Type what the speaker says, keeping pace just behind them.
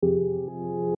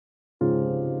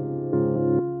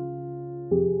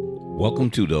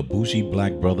Welcome to the Bougie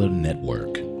Black Brother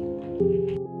Network.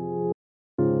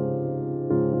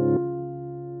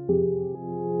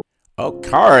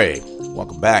 Okay,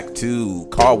 welcome back to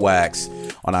Car Wax.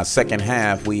 On our second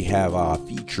half, we have our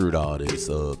featured artist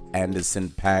of Anderson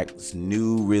 .Paak's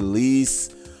new release,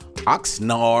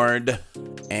 Oxnard,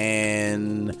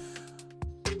 and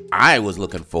I was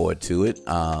looking forward to it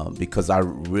because I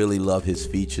really love his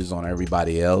features on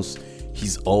everybody else.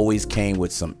 He's always came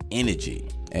with some energy.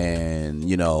 And,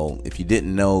 you know, if you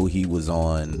didn't know, he was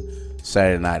on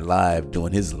Saturday Night Live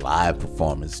doing his live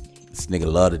performance. This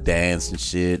nigga loved to dance and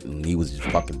shit, and he was just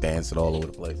fucking dancing all over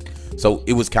the place. So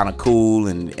it was kind of cool,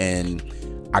 and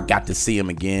I got to see him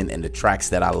again, and the tracks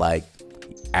that I liked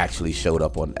actually showed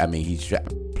up on. I mean, he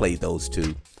played those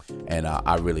too, and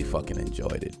I really fucking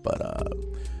enjoyed it. But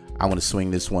I want to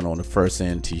swing this one on the first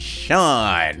end to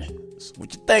Sean. So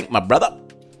what you think, my brother?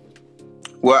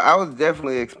 Well, I was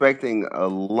definitely expecting a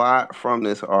lot from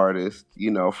this artist,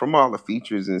 you know, from all the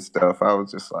features and stuff. I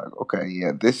was just like, okay,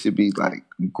 yeah, this should be like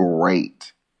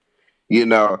great, you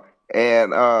know.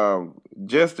 And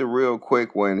just a real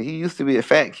quick one, he used to be a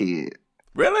fat kid.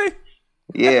 Really?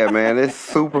 Yeah, man, it's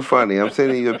super funny. I'm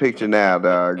sending you a picture now,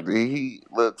 dog. He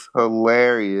looks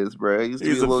hilarious, bro. He used to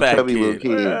be a little chubby little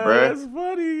kid, bro. That's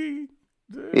funny.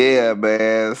 Yeah,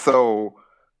 man. So,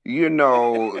 you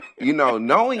know,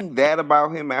 knowing that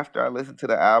about him after I listened to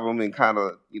the album and kind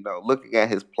of, you know, looking at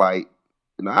his plight,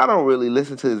 you know, I don't really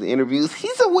listen to his interviews.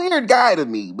 He's a weird guy to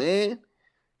me, man.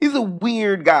 He's a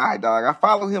weird guy, dog. I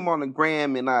follow him on the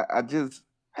gram and I just,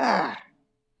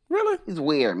 Really? he's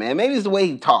weird, man. Maybe it's the way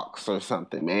he talks or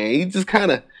something, man. He's just kind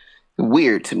of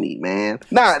weird to me, man.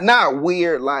 Not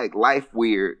weird like life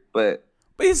weird, but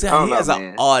he has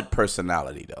an odd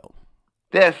personality, though.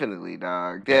 Definitely,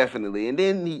 dog. Definitely. And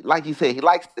then, like you said, he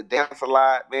likes to dance a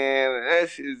lot, man. And that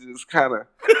shit is just kind of,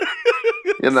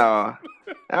 you know,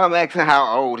 I'm asking how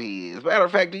old he is. Matter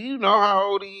of fact, do you know how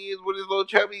old he is with his little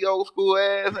chubby old school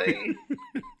ass? Hey?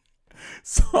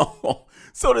 So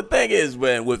the thing is,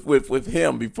 man, with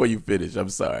him, before you finish, I'm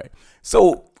sorry.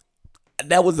 So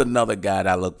that was another guy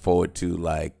that I look forward to,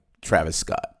 like Travis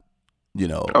Scott. You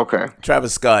know, okay.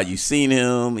 Travis Scott, you seen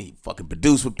him, he fucking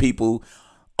produced with people,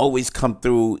 always come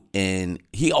through, and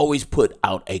he always put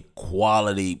out a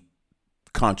quality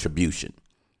contribution.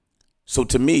 So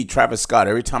to me, Travis Scott,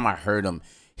 every time I heard him,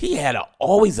 he had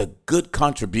always a good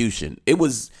contribution. It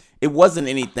wasn't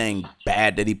anything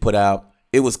bad that he put out.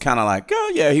 It was kind of like,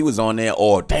 oh yeah, he was on there,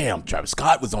 or damn, Travis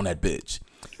Scott was on that bitch.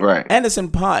 Right. Anderson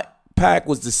 .Paak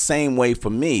was the same way for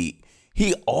me.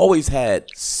 He always had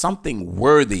something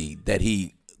worthy that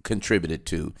he contributed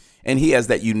to, and he has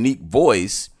that unique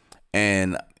voice.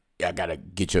 And I gotta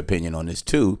get your opinion on this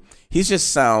too. He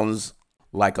just sounds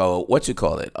like a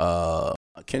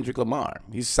Kendrick Lamar.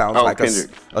 He sounds like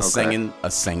a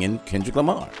singing Kendrick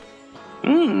Lamar.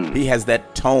 He has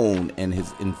that tone, and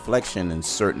his inflection and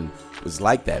certain was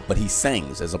like that, but he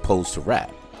sings as opposed to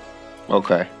rap.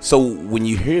 Okay. So when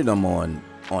you hear them on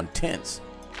Tense,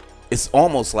 it's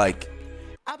almost like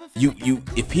you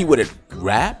if he would have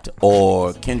rapped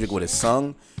or Kendrick would have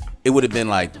sung, it would have been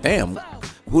like, damn,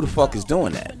 who the fuck is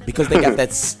doing that? Because they got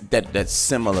that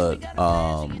similar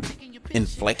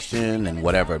inflection and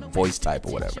whatever, voice type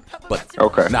or whatever. But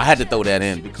okay. Now I had to throw that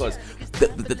in because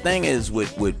the thing is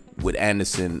with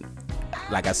Anderson,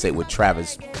 like I said, with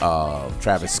Travis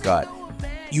Scott,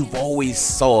 you've always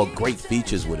saw great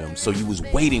features with him. So you was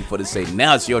waiting for to say,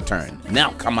 now it's your turn. Now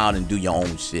come out and do your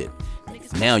own shit.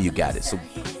 Now you got it. So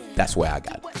that's where I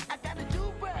got it.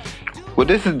 Well,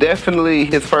 this is definitely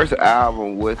his first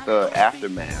album with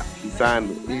Aftermath. He signed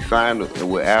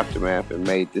with Aftermath and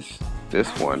made this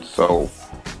one. So,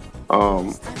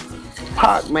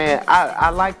 Pac, man, I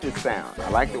like this sound. I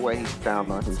like the way he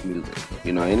sounds on his music.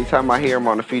 You know, anytime I hear him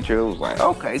on the feature, it was like,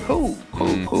 okay, cool.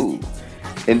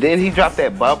 And then he dropped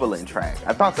that Bubbling track.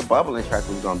 I thought the Bubbling track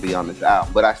was going to be on this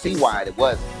album, but I see why it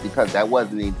wasn't, because that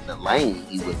wasn't even the lane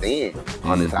he was in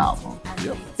on this album.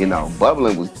 Yep. You know,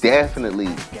 Bubbling was definitely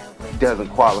doesn't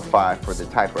qualify for the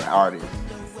type of artist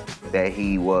that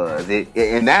he was.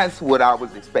 And that's what I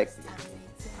was expecting.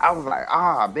 I was like,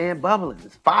 man, Bubbling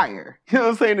is fire. You know what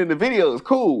I'm saying? And the video is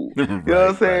cool. You know what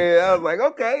I'm saying? Right. I was like,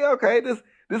 okay,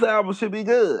 this album should be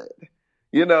good.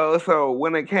 You know, so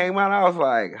when it came out, I was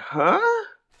like, huh?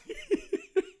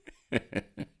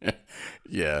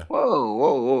 Yeah.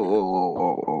 Whoa.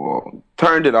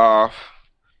 Turned it off.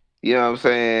 You know what I'm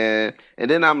saying?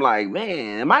 And then I'm like,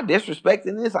 man, am I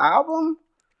disrespecting this album?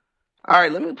 All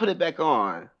right, let me put it back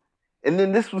on. And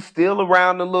then this was still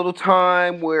around a little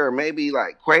time where maybe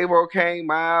like Quavo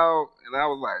came out, and I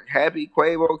was like happy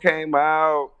Quavo came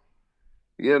out.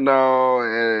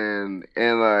 and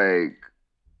like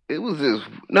it was just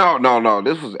no.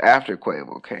 This was after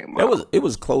Quavo came out. It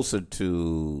was closer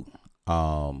to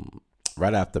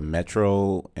right after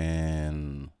Metro,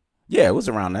 and yeah, it was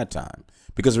around that time.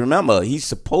 Because remember, he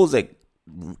supposed to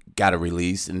got a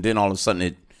release, and then all of a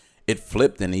sudden it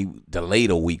flipped, and he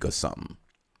delayed a week or something.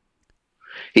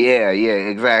 Yeah,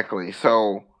 exactly.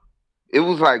 So it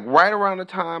was like right around the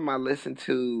time I listened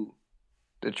to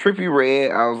the Trippie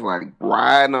Redd. I was like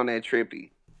riding on that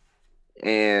Trippie,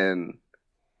 and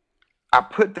I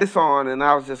put this on, and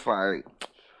I was just like,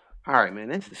 all right, man,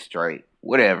 this is straight.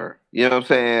 Whatever. You know what I'm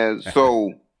saying?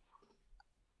 So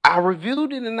I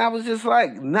reviewed it, and I was just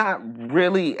like not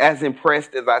really as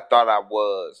impressed as I thought I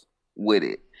was with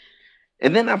it.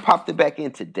 And then I popped it back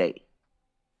in today.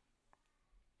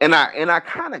 And I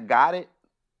kind of got it.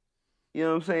 You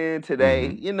know what I'm saying?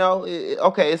 Today,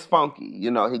 okay, it's funky.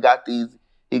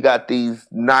 He got these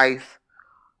nice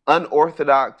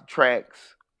unorthodox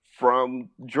tracks from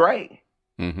Dre,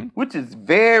 which is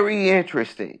very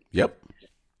interesting. Yep.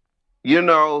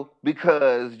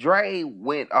 Because Dre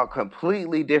went a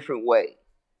completely different way.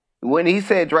 When he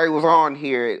said Dre was on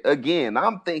here, again,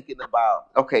 I'm thinking about,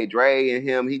 okay, Dre and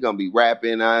him, he going to be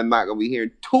rapping. I'm not going to be hearing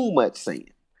too much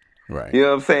singing. Right. You know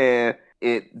what I'm saying?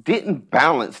 It didn't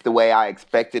balance the way I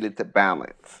expected it to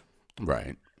balance.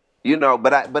 Right.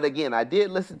 But again, I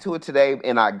did listen to it today,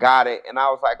 and I got it, and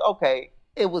I was like, okay,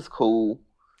 it was cool.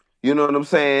 You know what I'm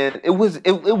saying? It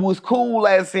was cool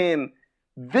as in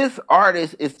this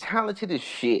artist is talented as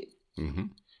shit. Mm-hmm.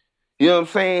 You know what I'm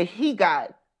saying? He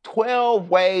got 12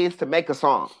 ways to make a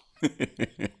song.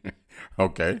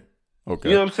 Okay. You know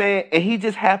what I'm saying? And he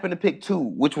just happened to pick 2,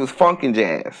 which was funk and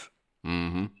jazz.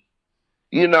 Mm-hmm.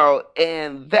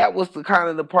 And that was the kind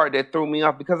of the part that threw me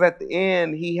off, because at the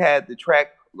end he had the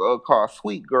track called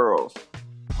Sweet Girls,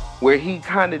 where he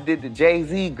kind of did the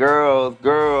Jay-Z girls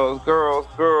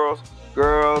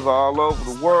all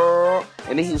over the world.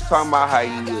 And then he was talking about how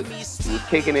he was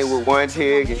kicking it with one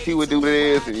chick and she would do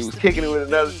this, and he was kicking it with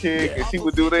another chick and she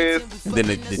would do this. And then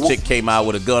the chick came out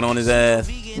with a gun on his ass.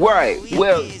 Right.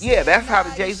 Well, yeah, that's how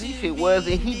the Jay-Z shit was,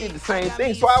 and he did the same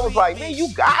thing. So I was like, man,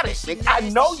 you got it. Man. I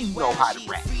know you know how to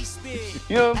rap.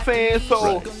 You know what I'm saying?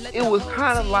 So it was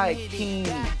kind of like he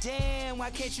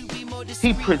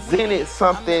presented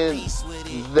something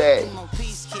that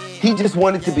he just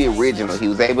wanted to be original. He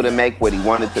was able to make what he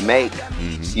wanted to make,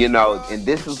 and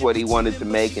this is what he wanted to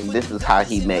make, and this is how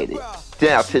he made it.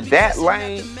 Now, to that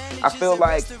lane, I feel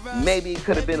like maybe it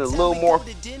could have been a little more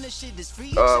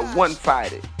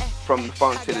one-sided from the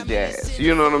funk to the jazz.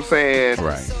 You know what I'm saying?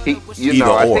 Right.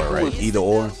 Either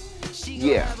or.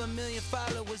 Yeah.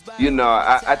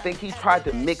 I think he tried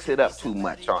to mix it up too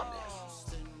much on this.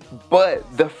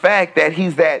 But the fact that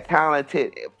he's that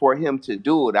talented for him to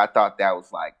do it, I thought that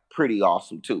was like pretty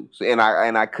awesome too. So, and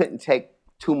I couldn't take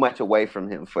too much away from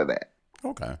him for that.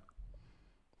 Okay.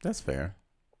 That's fair.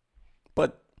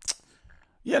 But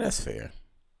yeah, that's fair.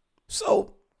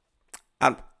 So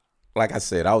like I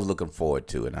said, I was looking forward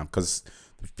to it because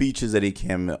the features that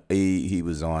he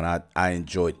was on, I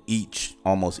enjoyed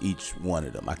almost each one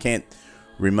of them. I can't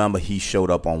remember he showed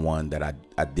up on one that I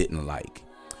didn't like.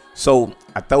 So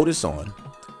I throw this on,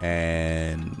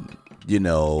 and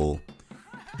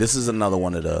this is another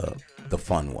one of the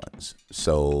fun ones.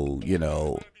 So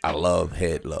I love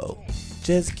Head Low.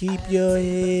 Just keep your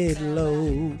head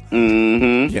low.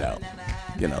 Mm-hmm.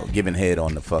 Giving head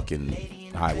on the fucking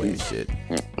highway and shit.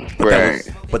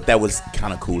 But that was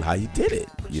kind of cool how he did it,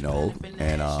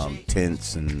 and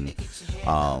Tense, and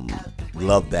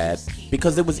love that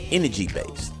because it was energy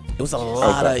based. It was a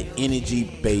lot of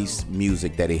energy based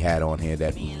music that he had on here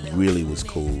that really was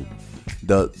cool.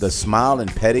 The Smile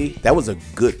and Petty, that was a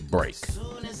good break.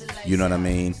 You know what I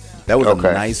mean? That was a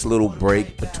nice little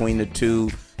break between the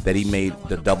two. That he made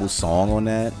the double song on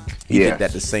that. He did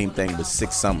that the same thing with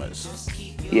 6 Summers.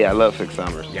 Yeah, I love 6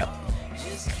 Summers. Yep.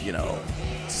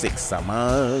 6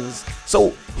 Summers.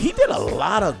 So he did a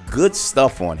lot of good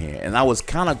stuff on here. And I was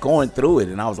kind of going through it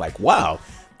and I was like, wow,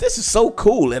 this is so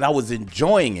cool. And I was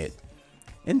enjoying it.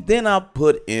 And then I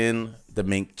put in the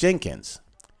Mink Jenkins.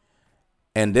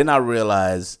 And then I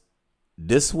realized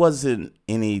this wasn't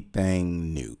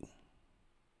anything new.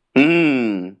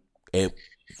 It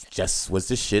just was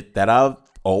the shit that I've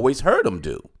always heard him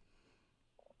do.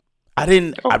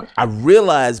 I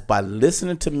realized by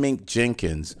listening to Mink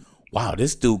Jenkins, wow,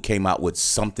 this dude came out with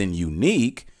something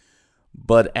unique,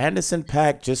 but Anderson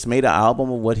 .Paak just made an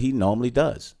album of what he normally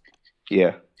does.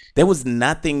 Yeah. There was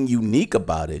nothing unique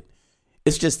about it.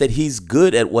 It's just that he's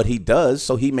good at what he does,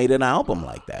 so he made an album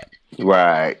like that.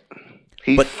 Right.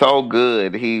 He's But so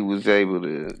good. He was able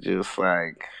to just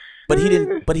like.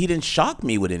 but he didn't shock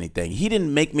me with anything. He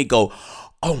didn't make me go,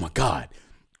 "Oh my god,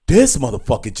 this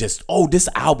motherfucker just this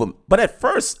album." But at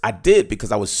first I did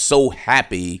because I was so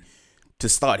happy to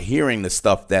start hearing the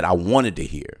stuff that I wanted to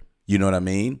hear. You know what I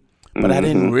mean? But I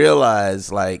didn't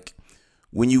realize, like,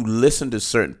 when you listen to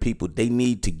certain people, they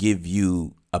need to give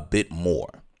you a bit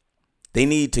more. They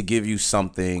need to give you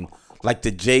something like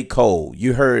the J. Cole.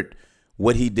 You heard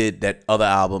what he did that other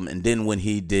album, and then when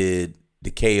he did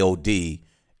the KOD,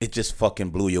 it just fucking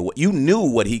blew your. You knew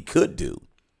what he could do.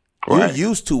 Right. You're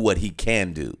used to what he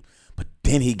can do. But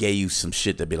then he gave you some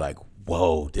shit to be like,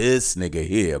 whoa, this nigga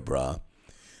here, bruh.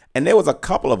 And there was a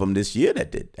couple of them this year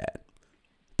that did that.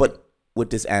 But with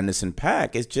this Anderson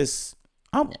 .Paak, it's just,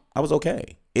 I was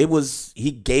okay.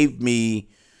 He gave me,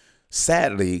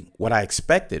 sadly, what I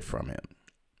expected from him.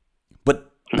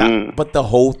 But the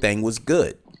whole thing was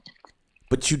good.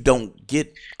 But you don't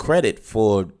get credit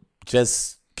for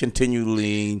just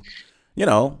continually,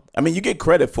 I mean, you get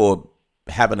credit for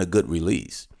having a good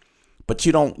release, but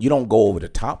you don't go over the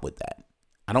top with that.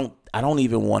 I don't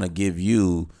even want to give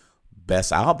you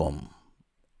best album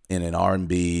in an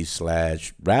R&B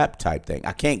 / rap type thing.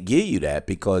 I can't give you that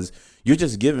because you're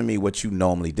just giving me what you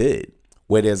normally did.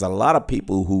 Where there's a lot of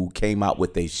people who came out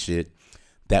with their shit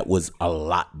that was a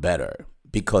lot better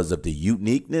because of the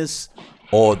uniqueness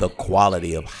or the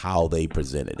quality of how they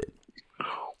presented it.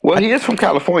 Well, he is from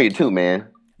California too, man.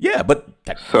 Yeah, but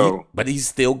he's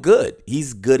still good.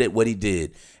 He's good at what he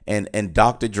did. And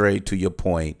Dr. Dre, to your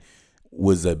point,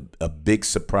 was a big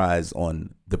surprise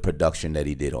on the production that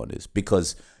he did on this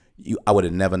because I would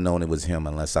have never known it was him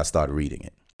unless I started reading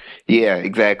it. Yeah,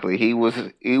 exactly. He was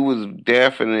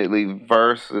definitely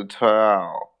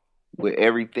versatile with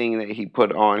everything that he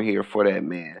put on here for that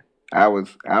man. I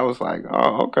was like,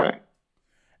 oh, okay.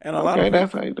 And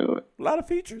that's how you do it. A lot of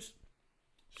features.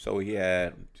 So he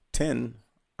had 10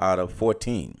 out of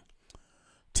 14.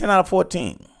 10 out of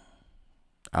 14.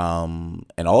 And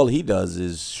all he does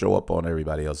is show up on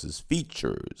everybody else's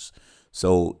features.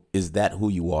 So is that who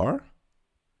you are?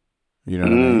 You know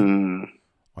what I mean?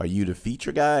 Are you the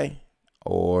feature guy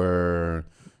or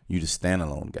you the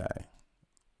standalone guy?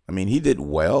 I mean, he did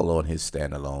well on his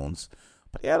standalones,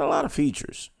 but he had a lot of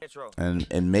features.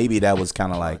 And maybe that was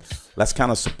kind of like, let's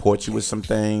kind of support you with some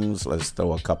things. Let's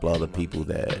throw a couple other people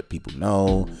that people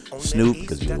know. Snoop,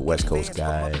 because he's a West Coast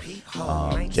guy.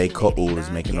 J. Cole is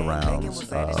making the rounds.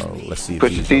 Let's see.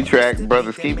 Pusha T track,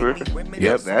 Brother's Keeper.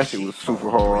 Yep, that shit was super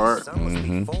hard.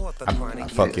 I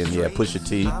fucking, Pusha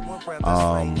T.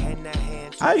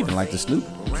 I even like the Snoop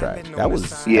track.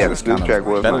 The Snoop track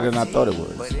was better than I thought it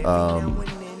was.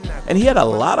 And he had a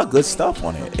lot of good stuff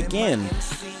on it. Again,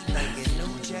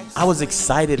 I was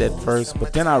excited at first,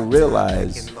 but then I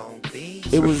realized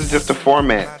this is just a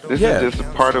format. This is just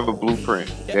a part of a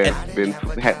blueprint that's been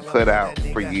put out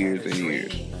for years and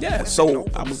years. Yeah, so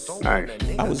I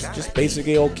was just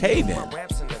basically okay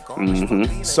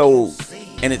then. So,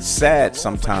 and it's sad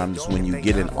sometimes when you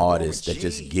get an artist that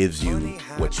just gives you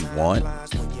what you want.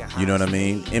 You know what I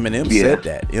mean? Eminem said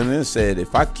that. Eminem said,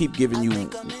 if I keep giving you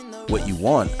what you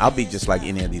want, I'll be just like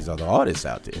any of these other artists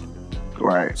out there.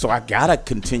 Right. So I gotta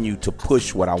continue to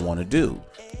push what I want to do.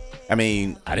 I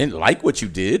mean, I didn't like what you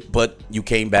did, but you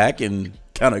came back and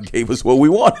kind of gave us what we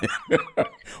wanted.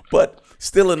 But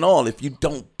still in all, if you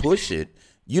don't push it,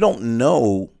 you don't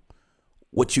know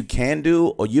what you can do,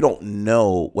 or you don't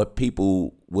know what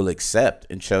people will accept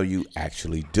until you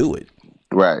actually do it.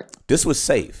 Right. This was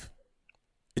safe.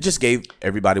 It just gave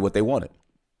everybody what they wanted.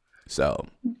 So,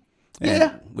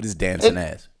 with his dancing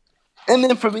ass. And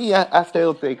then for me, I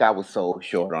still think I was so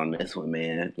short on this one,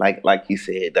 man. Like you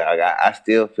said, dog, I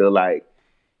still feel like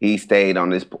he stayed on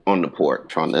the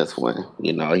porch on this one.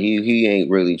 You know, he ain't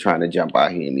really trying to jump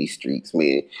out here in these streets,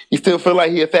 man. You still feel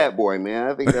like he a fat boy, man.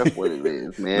 I think that's what it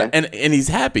is, man. And he's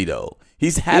happy though.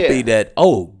 He's happy that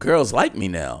girls like me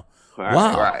now.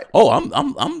 Wow. Right. Oh,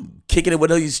 I'm kicking it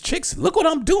with these chicks. Look what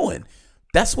I'm doing.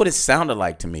 That's what it sounded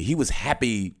like to me. He was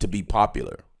happy to be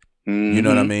popular. You know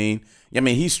what I mean? I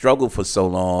mean, he struggled for so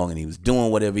long and he was doing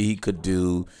whatever he could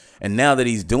do. And now that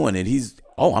he's doing it,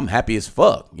 I'm happy as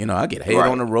fuck. You know, I get hate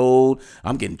on the road.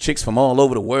 I'm getting chicks from all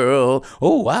over the world.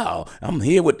 Oh, wow. I'm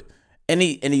here with, and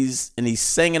he's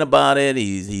singing about it.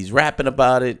 He's rapping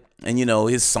about it. And, you know,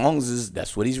 his songs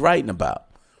that's what he's writing about.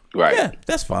 Right. Yeah,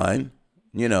 that's fine.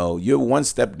 You know, you're one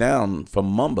step down from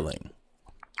mumbling.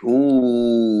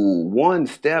 Ooh, one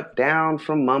step down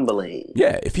from mumbling.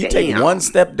 Yeah, if you take one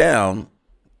step down,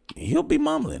 he'll be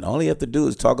mumbling. All he have to do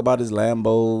is talk about his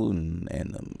Lambo and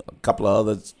a couple of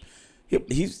others.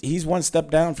 He's one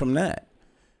step down from that.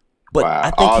 But Wow,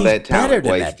 I think all he's that better talent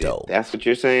than that, wasted. though. That's what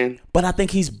you're saying, But I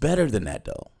think he's better than that,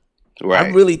 though. right? I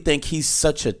really think he's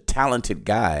such a talented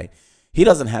guy. He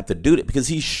doesn't have to do that because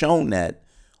he's shown that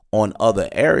on other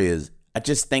areas. I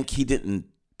just think he didn't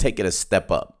take it a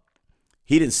step up.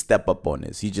 He didn't step up on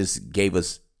this. He just gave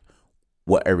us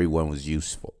what everyone was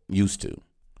used to,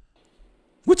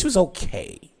 which was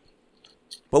okay.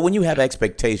 But when you have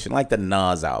expectation, like the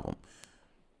Nas album,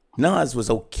 Nas was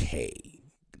okay.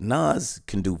 Nas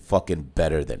can do fucking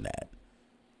better than that.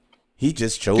 He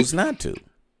just chose not to.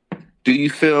 Do you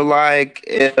feel like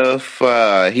if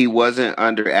he wasn't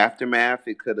under Aftermath,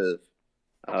 it could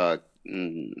have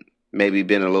maybe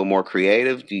been a little more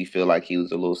creative? Do you feel like he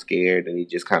was a little scared and he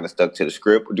just kind of stuck to the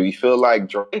script? Or do you feel like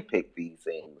Dre picked these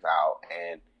things out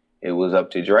and it was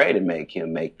up to Dre to make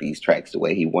him make these tracks the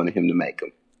way he wanted him to make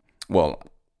them? Well,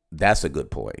 that's a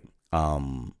good point.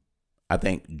 I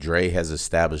think Dre has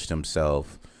established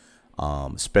himself,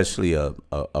 especially a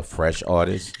fresh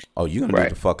artist. Oh, you're gonna do what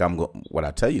the fuck what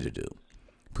I tell you to do,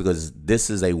 because this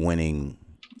is a winning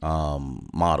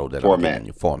model that I'm giving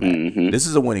you. Format. Mm-hmm. This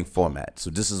is a winning format, so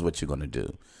this is what you're gonna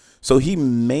do. So he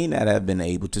may not have been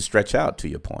able to stretch out, to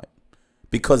your point,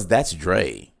 because that's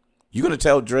Dre. You're gonna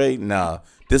tell Dre, nah,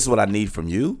 this is what I need from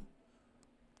you.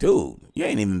 Dude, you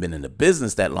ain't even been in the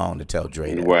business that long to tell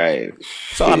Dre that. Right.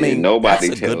 So, I mean, nobody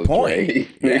that's a good point.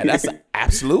 Yeah, that's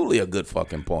absolutely a good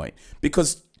fucking point.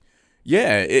 Because,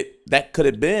 yeah, that could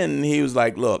have been, he was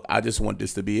like, look, I just want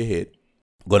this to be a hit.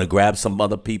 I'm going to grab some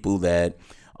other people that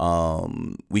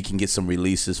we can get some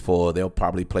releases for. They'll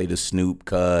probably play the Snoop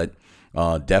cut.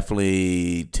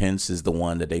 Definitely Tense is the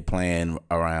one that they playing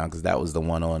around, because that was the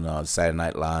one on Saturday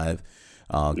Night Live.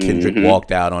 Kendrick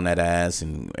walked out on that ass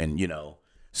and you know.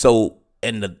 So,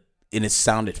 and it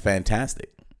sounded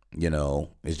fantastic, you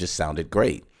know, it just sounded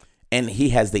great. And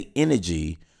he has the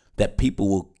energy that people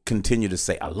will continue to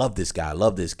say, I love this guy, I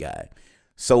love this guy.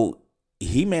 So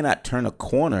he may not turn a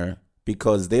corner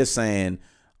because they're saying,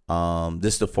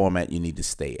 this is the format you need to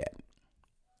stay at.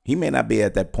 He may not be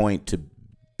at that point to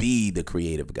be the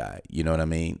creative guy, you know what I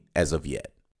mean, as of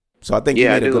yet. So I think you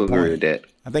made a good point. With that.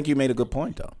 I think you made a good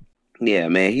point, though. Yeah,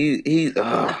 man, he's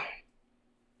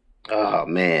oh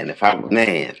man, I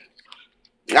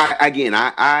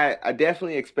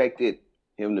definitely expected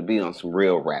him to be on some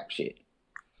real rap shit,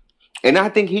 and I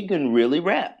think he can really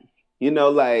rap. You know,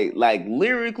 like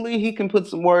lyrically, he can put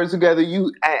some words together.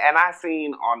 And I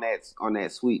seen on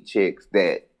that Sweet Chicks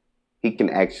that he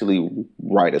can actually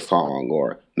write a song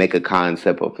or make a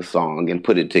concept of a song and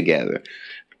put it together.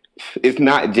 It's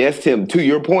not just him. To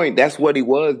your point, that's what he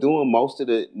was doing. Most of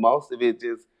it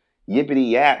just yippity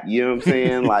yap, you know what I'm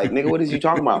saying? Like, nigga, what is you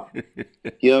talking about? You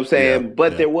know what I'm saying? Yeah,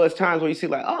 but there was times where you see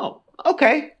like, oh,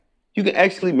 okay, you can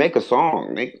actually make a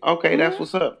song. Okay, that's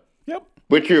what's up. Yep.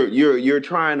 But you're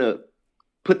trying to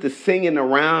put the singing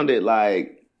around it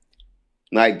like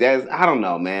that's, I don't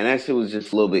know, man. That shit was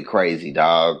just a little bit crazy,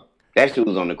 dog. That shit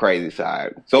was on the crazy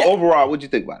side. So overall, what'd you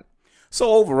think about it?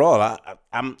 So overall,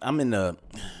 I'm in the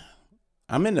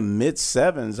mid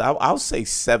sevens. I'll say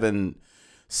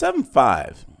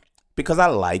 7.5. Because I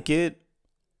like it,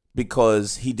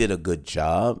 because he did a good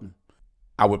job.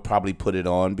 I would probably put it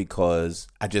on because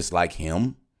I just like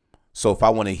him. So if I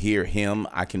want to hear him,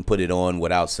 I can put it on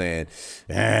without saying,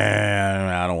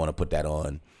 I don't want to put that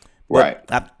on. Right.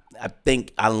 But I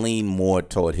think I lean more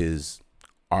toward his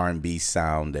R&B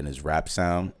sound than his rap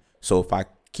sound. So if I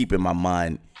keep in my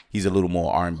mind he's a little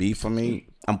more R&B for me,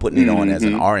 I'm putting it on as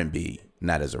an R&B,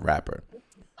 not as a rapper.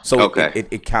 So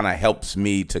it kind of helps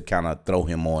me to kind of throw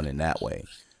him on in that way.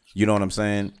 You know what I'm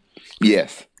saying?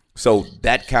 Yes. So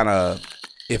that kind of,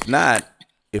 if I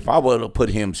were to put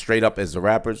him straight up as the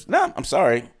rappers, I'm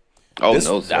sorry. Oh,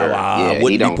 no, sir. I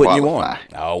wouldn't be putting you on.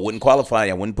 I wouldn't qualify.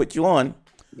 I wouldn't put you on.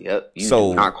 Yep. You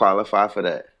do not qualify for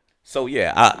that. So,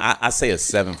 yeah, I say a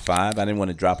 7.5. I didn't want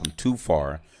to drop him too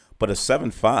far. But a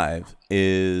 7.5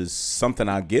 is something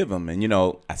I give him. And, you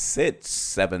know, I said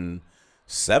 7.5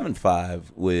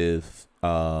 with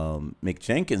Mick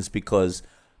Jenkins because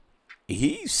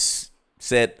he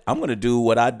said, I'm going to do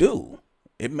what I do.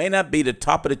 It may not be the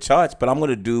top of the charts, but I'm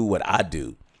going to do what I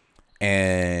do.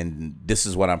 And this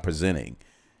is what I'm presenting.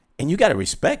 And you got to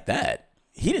respect that.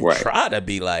 He didn't try to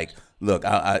be like, look,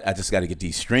 I just got to get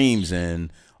these streams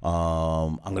and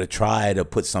I'm going to try to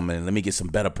put some in. Let me get some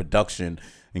better production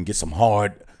and get some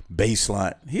hard bass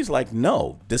line. He's like,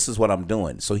 no, this is what I'm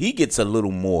doing. So he gets a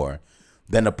little more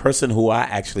than the person who I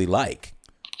actually like.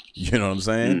 You know what I'm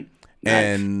saying? Nice.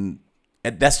 And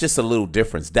that's just a little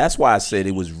difference. That's why I said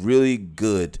it was really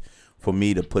good for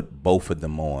me to put both of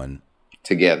them on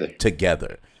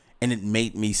together. And it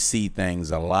made me see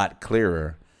things a lot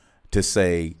clearer to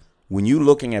say, when you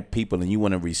looking at people and you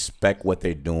want to respect what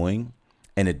they're doing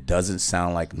and it doesn't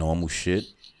sound like normal shit,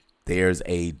 there's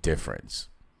a difference.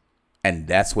 And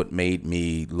that's what made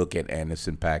me look at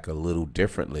Anderson .Paak a little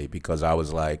differently, because I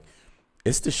was like,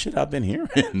 it's the shit I've been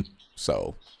hearing.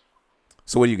 So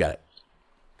what do you got?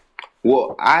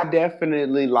 Well, I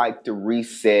definitely like to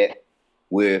reset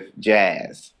with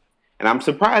jazz. And I'm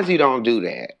surprised you don't do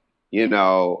that. You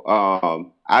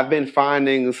know, I've been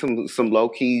finding some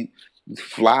low-key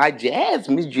fly jazz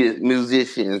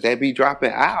musicians that be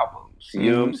dropping albums.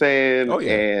 You know what I'm saying? Oh,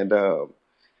 yeah. And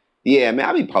yeah, man,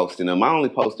 I be posting them. I only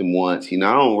post them once. You know,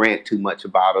 I don't rant too much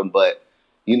about them, but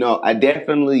you know, I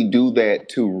definitely do that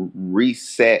to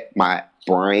reset my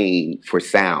brain for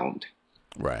sound.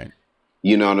 Right.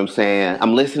 You know what I'm saying?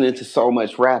 I'm listening to so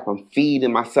much rap. I'm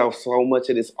feeding myself so much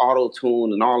of this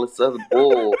auto-tune and all this other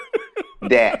bull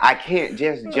that I can't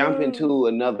just jump into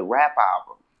another rap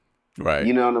album. Right.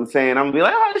 You know what I'm saying? I'm gonna be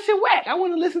like, oh, this shit whack. I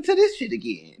want to listen to this shit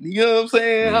again. You know what I'm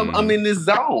saying? I'm in this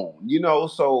zone, you know?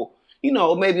 So, you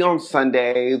know, maybe on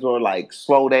Sundays or like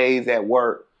slow days at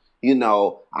work, you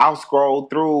know, I'll scroll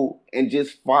through and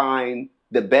just find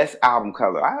the best album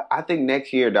cover. I think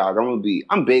next year, dog,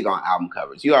 I'm big on album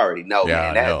covers. You already know,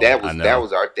 man. That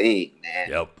was our thing, man.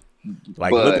 Yep.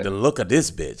 Like, look at the look of this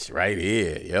bitch right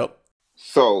here. Yep.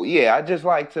 So yeah, I just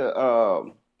like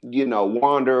to you know,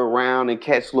 wander around and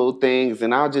catch little things,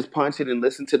 and I'll just punch it and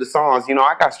listen to the songs. You know,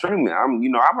 I got streaming. I'm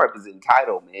representing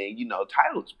Tidal, man. You know,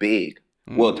 Tidal's big.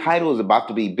 Well, Tidal is about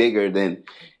to be bigger than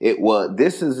it was.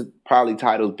 This is probably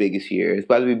Tidal's biggest year. It's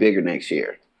about to be bigger next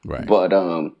year. Right. But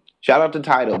shout out to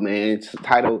Tidal, man. It's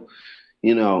Tidal,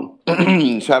 you know,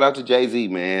 shout out to Jay-Z,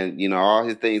 man. You know, all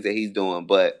his things that he's doing.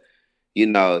 But, you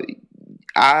know,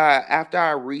 after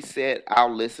I reset,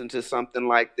 I'll listen to something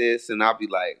like this and I'll be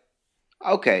like,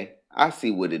 okay, I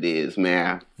see what it is,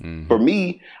 man. For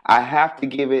me, I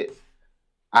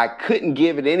couldn't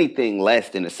give it anything less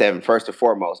than a 7, first and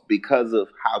foremost, because of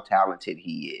how talented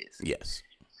he is. Yes.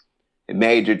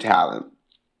 Major talent.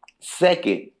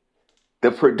 Second,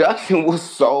 the production was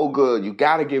so good. You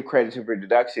got to give credit to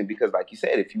production because, like you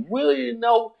said, if you really didn't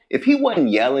know, if he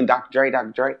wasn't yelling Dr. Dre,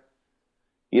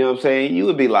 you know what I'm saying? You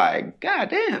would be like,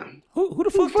 God damn. Who the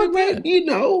fuck did that? You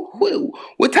know,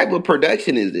 what type of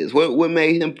production is this? What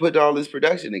made him put all this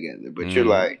production together? But you're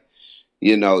like,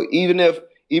 you know, even if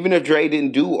Dre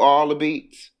didn't do all the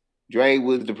beats, Dre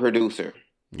was the producer.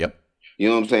 Yep. You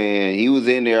know what I'm saying? He was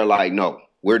in there like, no,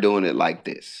 we're doing it like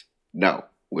this. No,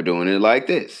 we're doing it like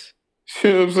this. You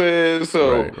know what I'm saying?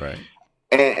 So, right.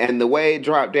 And the way it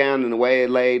dropped down and the way it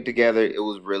laid together, it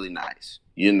was really nice.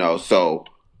 You know, so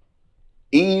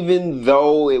even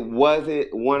though it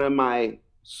wasn't one of my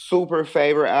super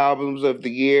favorite albums of the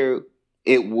year,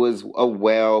 it was a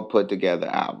well put together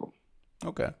album.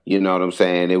 Okay. You know what I'm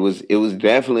saying? It was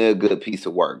definitely a good piece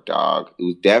of work, dog. It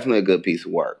was definitely a good piece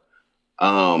of work.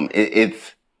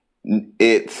 It's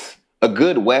a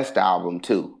good West album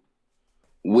too.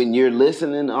 When you're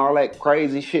listening to all that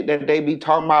crazy shit that they be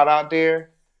talking about out there,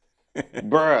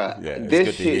 bruh,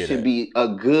 this shit should be a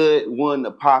good one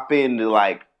to pop into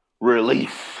like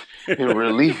relief and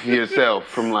relieve yourself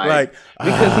from like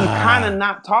because he's kind of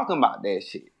not talking about that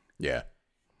shit. Yeah.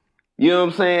 You know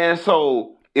what I'm saying?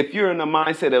 So if you're in the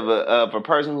mindset of a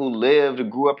person who lived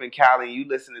and grew up in Cali and you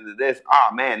listening to this, oh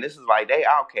man, this is like they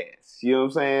outcasts. You know what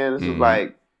I'm saying? This is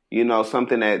like, you know,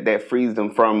 something that frees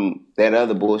them from that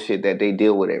other bullshit that they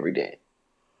deal with every day.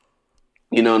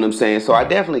 You know what I'm saying? So I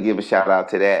definitely give a shout out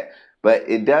to that. But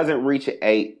it doesn't reach an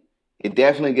 8. It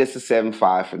definitely gets a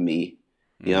 7.5 for me.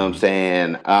 You know what I'm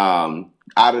saying?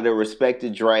 Out of the respect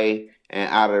of Dre and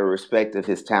out of the respect of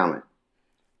his talent.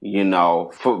 You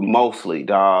know, for mostly,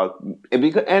 dog. And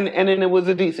then it was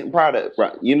a decent product,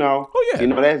 right? You know? Oh, yeah. You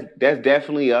know, that's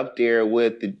definitely up there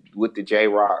with the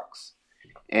J-Rocks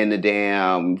and the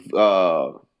damn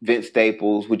Vince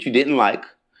Staples, which you didn't like,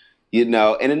 you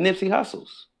know, and the Nipsey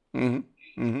Hussles.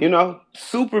 You know,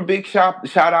 super big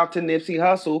shout out to Nipsey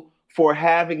Hussle for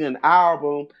having an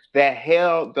album that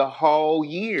held the whole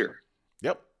year.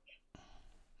 Yep.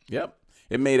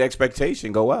 It made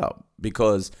expectation go out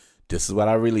because this is what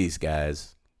I released,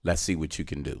 guys. Let's see what you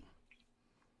can do.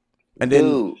 And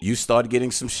then you start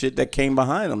getting some shit that came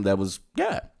behind them that was,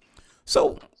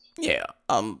 So,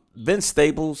 Vince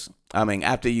Staples, I mean,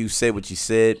 after you said what you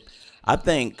said, I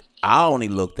think I only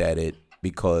looked at it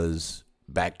because,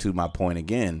 back to my point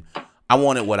again, I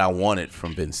wanted what I wanted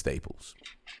from Vince Staples.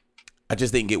 I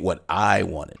just didn't get what I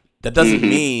wanted. That doesn't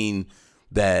mean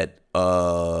that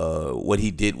what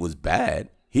he did was bad.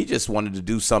 He just wanted to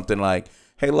do something like,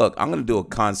 hey, look, I'm going to do a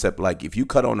concept like if you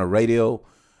cut on the radio,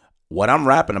 what I'm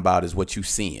rapping about is what you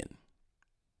seeing.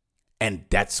 And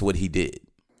that's what he did.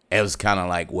 It was kind of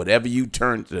like whatever you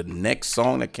turn to the next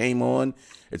song that came on,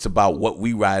 it's about what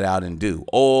we ride out and do.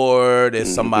 Or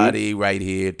there's somebody right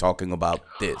here talking about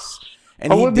this.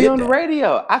 And he would be did on that. the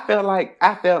radio. I felt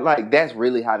like that's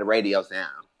really how the radio sound.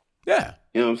 Yeah.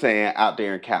 You know what I'm saying? Out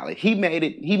there in Cali. He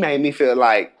made me feel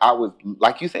like I was,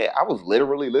 like you said, I was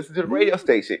literally listening to the radio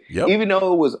station. Yep. Even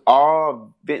though it was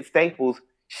all Vince Staples.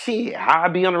 Shit, how I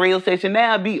be on the radio station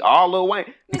now, be all Lil Wayne.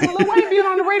 Nigga, Lil Wayne been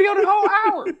on the radio the whole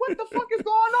hour. What the fuck is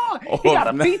going on? He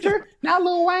got a feature. Now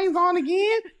Lil Wayne's on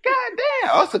again. God damn.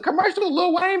 Oh, it's a commercial.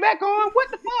 Lil Wayne back on.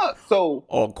 What the fuck? So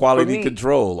all quality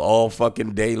control all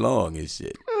fucking day long and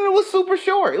shit. It was super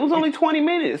short. It was only 20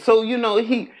 minutes. So, you know,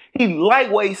 he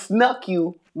lightweight snuck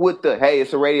you with the, hey,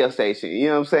 it's a radio station. You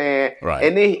know what I'm saying? Right.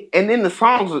 And then the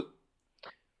songs,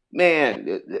 man,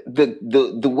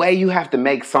 the way you have to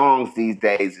make songs these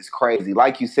days is crazy.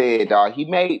 Like you said, dog, he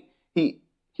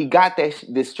got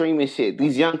this streaming shit.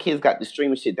 These young kids got the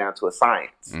streaming shit down to a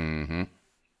science. Mm-hmm.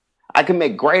 I can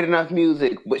make great enough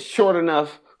music, but short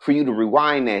enough for you to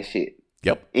rewind that shit.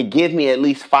 Yep. And give me at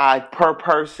least 5 per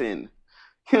person.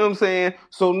 You know what I'm saying?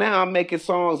 So now I'm making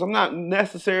songs. I'm not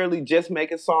necessarily just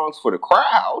making songs for the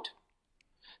crowd.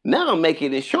 Now I'm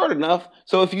making it short enough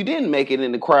so if you didn't make it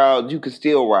in the crowd, you could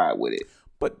still ride with it.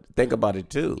 But think about it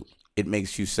too. It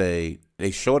makes you say they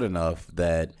short enough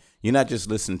that you're not just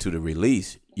listening to the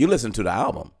release, you listen to the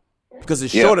album. Because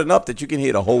it's short enough that you can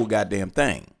hear the whole goddamn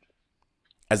thing.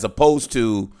 As opposed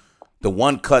to the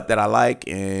one cut that I like,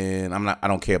 and I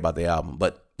don't care about the album,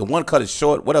 but the one cut is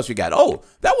short. What else you got? Oh,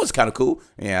 that was kind of cool.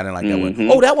 Yeah, I didn't like that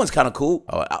one. Oh, that one's kind of cool.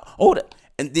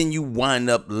 And then you wind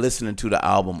up listening to the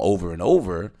album over and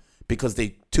over because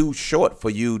they're too short for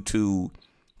you to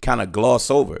kind of gloss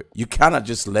over. You kind of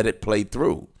just let it play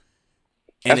through.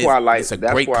 And that's why I like. It's a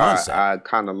that's great why concept. I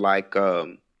kind of like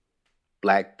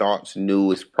Black Thought's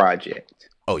newest project.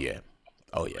 Oh yeah.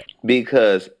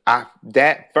 Because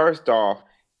that first off,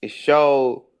 it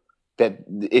showed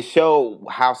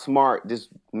how smart this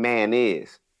man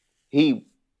is.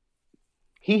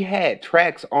 He had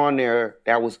tracks on there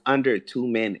that was under 2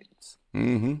 minutes.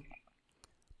 Mm-hmm.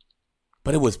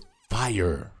 But it was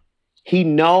fire. He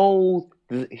knows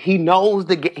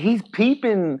he's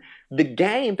peeping the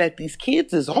game that these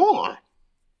kids is on.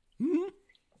 Mm-hmm.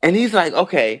 And he's like,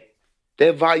 okay,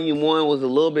 that volume 1 was a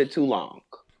little bit too long.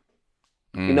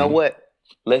 Mm-hmm. You know what?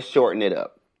 Let's shorten it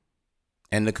up.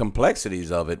 And the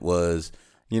complexities of it was,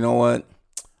 you know what?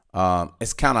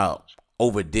 It's kind of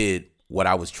overdid what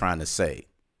I was trying to say.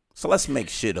 So let's make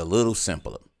shit a little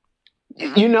simpler.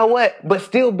 You know what? But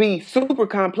still be super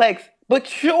complex, but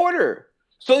shorter.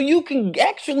 So you can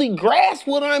actually grasp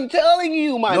what I'm telling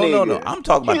you, my nigga. No. I'm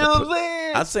talking about what I'm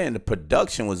saying? I'm saying the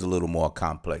production was a little more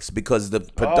complex because the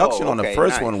production on the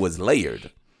first one was layered.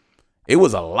 It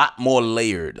was a lot more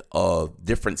layered of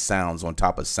different sounds on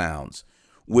top of sounds,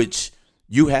 which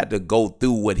you had to go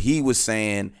through what he was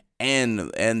saying and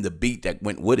the beat that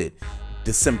went with it.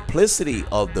 The simplicity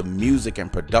of the music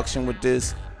and production with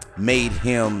this made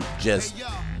him just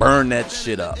burn that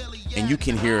shit up. And you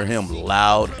can hear him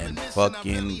loud and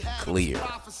fucking clear.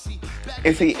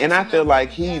 And see, and I feel like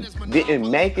he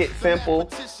didn't make it simple,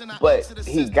 but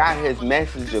he got his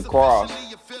message across.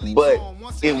 But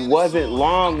it wasn't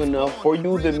long enough for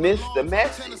you to miss the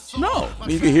message. No,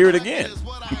 you can hear it again.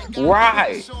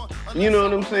 Right. You know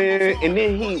what I'm saying? And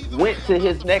then he went to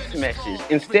his next message.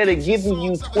 Instead of giving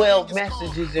you 12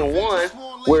 messages in one,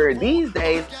 where these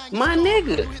days, my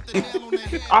nigga,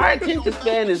 our attention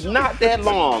span is not that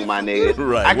long, my nigga.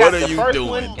 Right. I got what are the you first doing?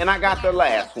 one and I got the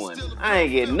last one. I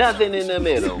ain't get nothing in the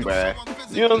middle, bruh.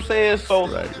 You know what I'm saying? So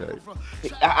Right.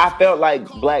 I felt like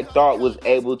Black Thought was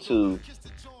able to.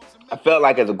 I felt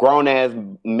like as a grown ass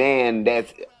man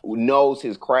that knows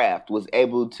his craft was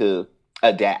able to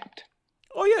adapt.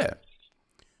 Oh yeah,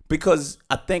 because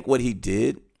I think what he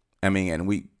did, I mean, and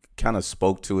we kind of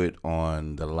spoke to it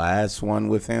on the last one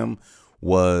with him,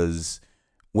 was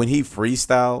when he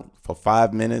freestyled for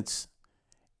 5 minutes,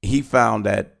 he found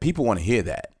that people want to hear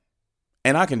that,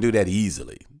 and I can do that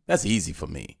easily. That's easy for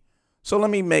me. So let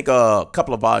me make a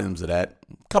couple of volumes of that,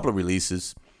 a couple of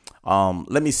releases.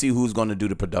 Let me see who's going to do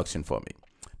the production for me.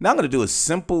 Now I'm going to do a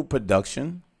simple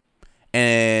production,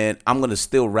 and I'm going to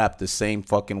still rap the same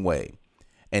fucking way.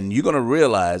 And you're going to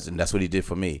realize, and that's what he did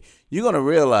for me, you're going to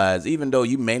realize, even though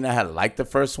you may not have liked the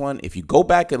first one, if you go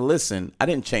back and listen, I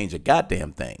didn't change a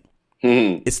goddamn thing.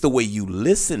 Mm-hmm. It's the way you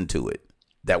listen to it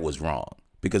that was wrong.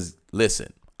 Because,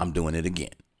 listen, I'm doing it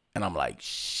again. And I'm like,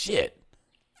 shit,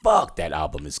 fuck, that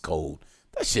album is cold.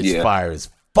 That shit's fire as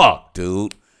fuck,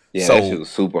 dude. Yeah, so, that shit was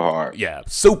super hard. Yeah,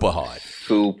 super hard.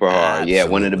 Super hard. Yeah,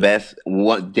 one of the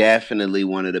Absolutely. best. Definitely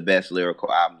one of the best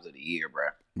lyrical albums of the year, bro.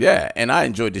 Yeah, and I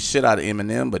enjoyed the shit out of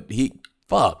Eminem,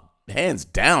 but hands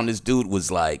down, this dude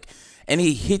was like, and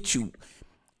he hit you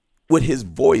with his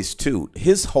voice too.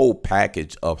 His whole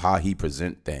package of how he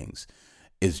present things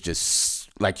is just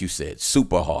like you said,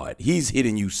 super hard. He's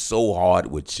hitting you so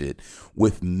hard with shit,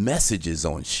 with messages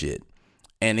on shit.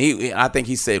 And I think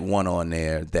he said one on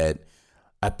there that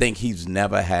I think he's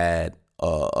never had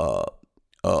a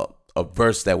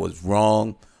verse that was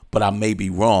wrong, but I may be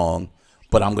wrong,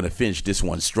 but I'm gonna finish this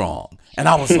one strong. And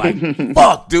I was like,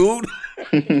 fuck, dude.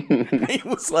 He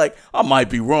was like, I might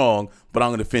be wrong, but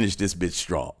I'm gonna finish this bitch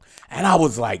strong. And I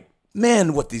was like,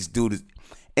 man, what this dude is,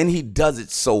 and he does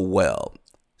it so well.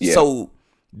 Yeah. So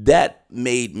that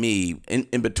made me,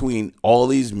 in between all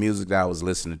these music that I was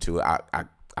listening to, I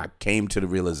came to the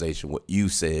realization what you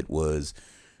said was,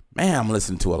 man, I'm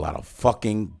listening to a lot of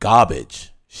fucking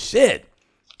garbage shit.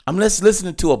 I'm just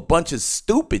listening to a bunch of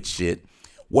stupid shit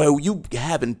where you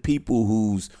having people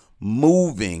who's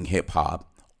moving hip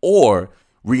hop or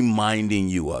reminding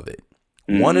you of it.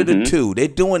 Mm-hmm. One of the two. They're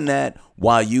doing that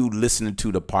while you listening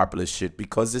to the popular shit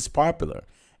because it's popular.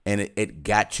 And it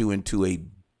got you into a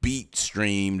beat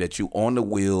stream that you on the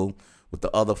wheel with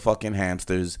the other fucking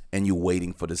hamsters and you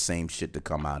waiting for the same shit to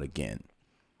come out again.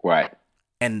 Right.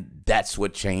 And that's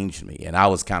what changed me. And I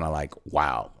was kind of like,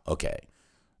 wow, okay.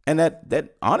 And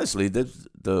that honestly,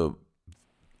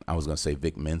 I was going to say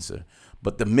Vic Mensa,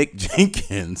 but the Mick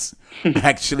Jenkins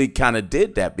actually kind of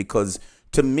did that because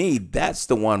to me, that's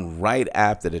the one right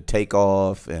after the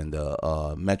Takeoff and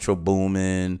the Metro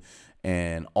Boomin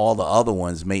and all the other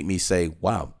ones made me say,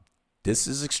 wow, this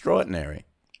is extraordinary.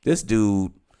 This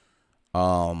dude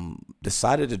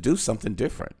decided to do something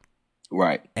different.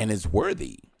 Right. And it's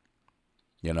worthy,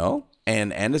 you know?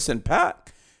 And Anderson .Paak,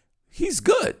 he's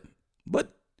good,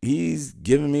 but he's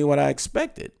giving me what I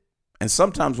expected. And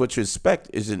sometimes what you expect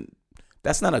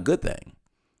that's not a good thing,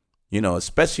 you know,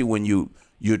 especially when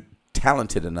you're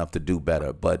talented enough to do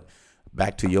better. But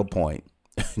back to your point,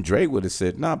 Dre would have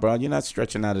said, nah, bro, you're not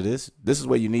stretching out of this. This is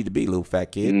where you need to be, little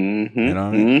fat kid. Mm-hmm. You know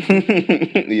what I mean?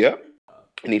 Mm-hmm. Yep.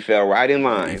 And he fell right in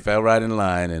line. He fell right in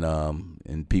line,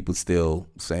 and people still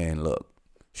saying, look,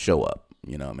 show up.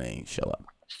 You know what I mean? Show up.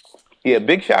 Yeah,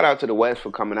 big shout out to the West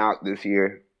for coming out this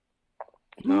year.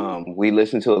 We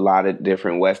listened to a lot of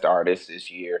different West artists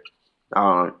this year.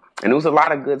 And it was a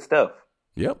lot of good stuff.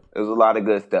 Yep. It was a lot of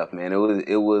good stuff, man. It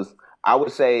was I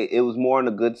would say it was more on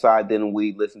the good side than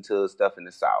we listened to stuff in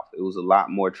the South. It was a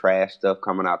lot more trash stuff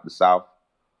coming out the South.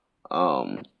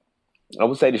 I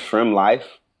would say the Shrimp Life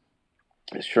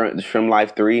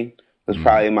 3 was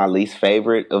probably my least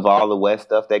favorite of all the West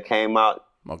stuff that came out.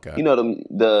 Okay. You know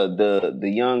the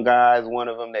young guys, one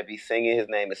of them that be singing, his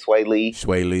name is Sway Lee.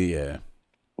 Sway Lee, yeah.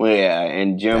 Well, yeah,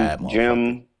 and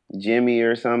Jimmy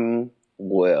or something.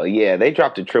 Well, yeah, they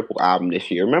dropped a triple album this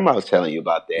year. Remember I was telling you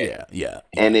about that? Yeah.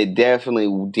 And it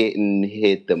definitely didn't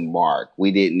hit the mark.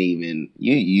 We didn't even,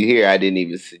 you hear I didn't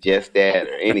even suggest that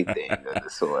or anything of the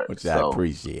sort. Which I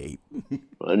appreciate.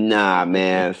 Nah,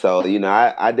 man. So, you know,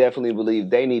 I definitely believe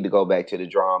they need to go back to the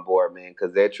drawing board, man,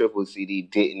 because their triple CD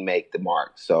didn't make the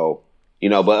mark. So, you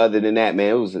know, but other than that,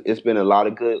 man, it's been a lot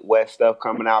of good West stuff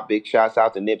coming out. Big shouts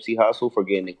out to Nipsey Hussle for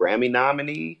getting the Grammy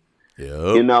nominee.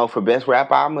 Yep. You know, for Best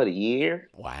Rap Album of the Year.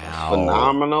 Wow.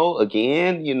 Phenomenal.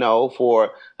 Again, you know,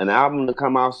 for an album to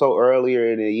come out so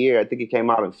earlier in the year, I think it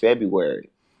came out in February.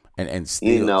 And still,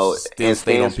 you know, still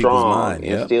stay on people's mind.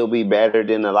 And still be better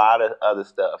than a lot of other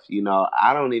stuff. You know,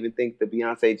 I don't even think the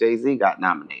Beyonce Jay-Z got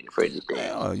nominated for anything.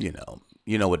 Well,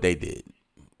 you know what they did.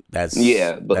 That's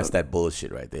that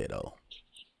bullshit right there, though.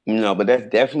 You know, but that's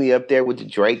definitely up there with the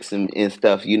Drakes and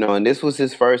stuff, you know, and this was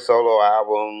his first solo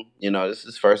album. You know, this is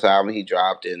his first album he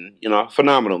dropped, and, you know,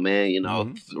 phenomenal, man. You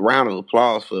know, round of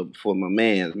applause for my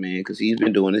man, because he's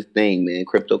been doing his thing, man,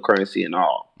 cryptocurrency and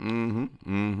all.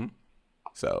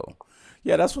 So,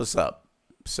 yeah, that's what's up.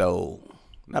 So,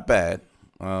 not bad.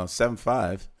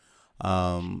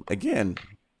 7.5. Again,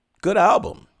 good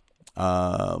album,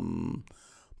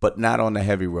 but not on the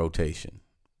heavy rotation.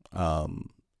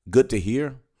 Good to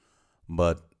hear,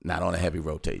 but not on a heavy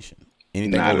rotation.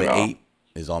 Anything over 8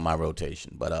 is on my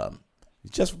rotation, but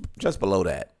just below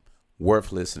that,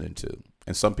 worth listening to.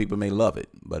 And some people may love it,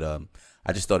 but I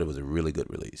just thought it was a really good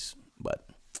release. But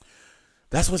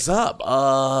that's what's up.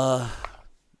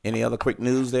 Any other quick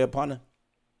news there, partner?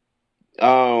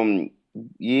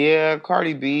 Yeah,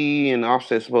 Cardi B and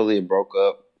Offset supposedly broke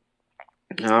up.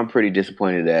 I'm pretty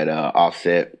disappointed that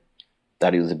Offset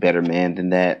thought he was a better man than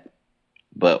that.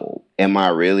 But am I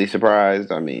really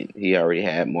surprised? I mean, he already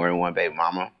had more than one baby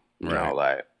mama. You know,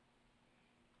 like,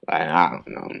 I don't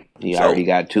know. He So already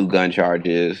got 2 gun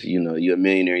charges. You know, you're a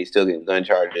millionaire. He's still getting gun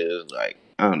charges. Like,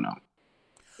 I don't know.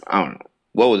 I don't know.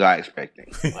 What was I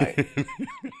expecting? Like,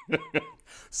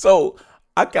 so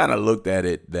I kind of looked at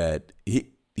it that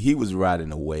he was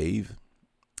riding a wave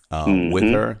with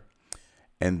mm-hmm. her,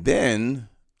 and then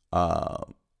uh,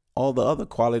 all the other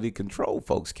quality control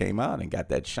folks came out and got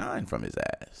that shine from his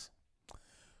ass.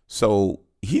 So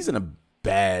he's in a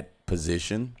bad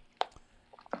position,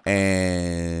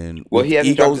 and Well, with he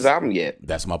hasn't dropped his egos, album yet.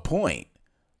 that's my point.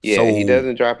 Yeah, he So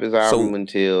doesn't drop his album so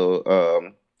until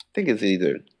I think it's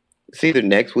either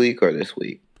next week or this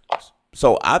week.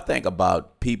 so I think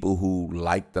about people who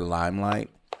like the limelight.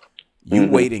 You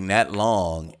Mm-hmm. waiting that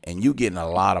long, and you getting a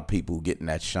lot of people getting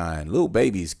that shine. Lil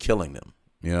Baby's killing them.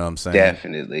 You know what I'm saying?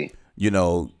 Definitely. You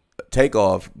know,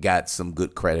 Takeoff got some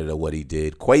good credit of what he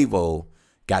did. Quavo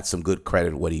got some good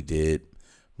credit of what he did.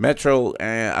 Metro,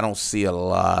 I don't see a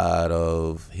lot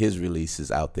of his releases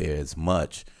out there as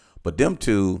much. But them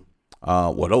two,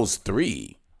 those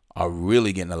three are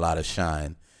really getting a lot of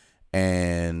shine.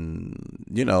 And,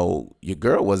 your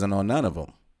girl wasn't on none of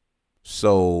them.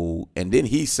 So, and then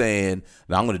he's saying,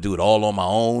 now I'm going to do it all on my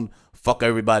own. Fuck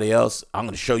everybody else. I'm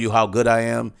going to show you how good I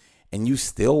am. And you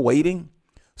still waiting?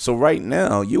 So right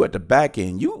now, you at the back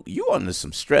end, you under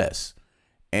some stress.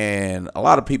 And a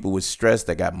lot of people with stress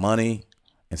that got money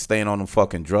and staying on them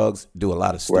fucking drugs do a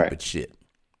lot of stupid Right. shit.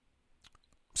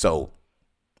 So,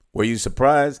 were you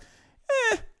surprised?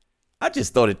 I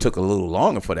just thought it took a little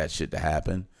longer for that shit to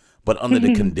happen. But under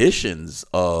the conditions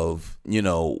of,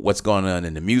 what's going on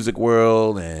in the music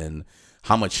world and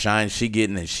how much shine she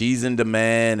getting, and she's in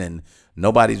demand and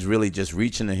nobody's really just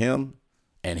reaching to him,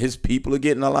 and his people are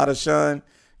getting a lot of shine,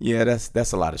 yeah,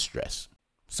 that's a lot of stress.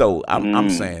 So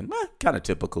I'm saying, kind of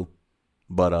typical.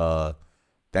 But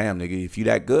damn nigga, if you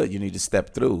that good, you need to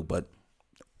step through. But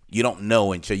you don't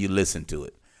know until you listen to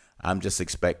it. I'm just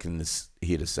expecting to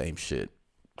hear the same shit.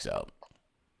 So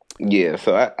Yeah,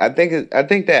 so I think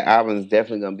that album is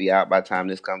definitely gonna be out by the time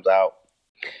this comes out.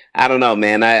 I don't know,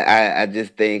 man. I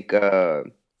just think to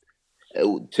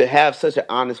have such an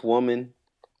honest woman,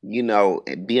 be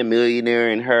a millionaire,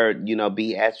 and her,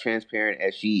 be as transparent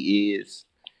as she is,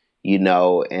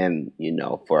 and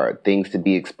for things to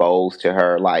be exposed to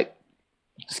her, like,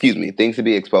 excuse me, things to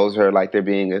be exposed to her like they're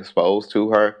being exposed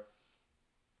to her.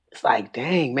 It's like,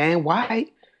 dang, man, why?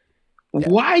 yeah,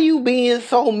 Why you being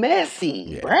so messy,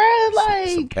 yeah, bruh?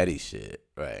 some Like, petty shit,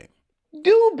 right?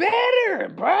 do better,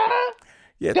 bruh.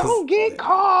 Yeah, because Don't get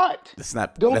caught. that's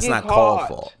not Don't that's get not called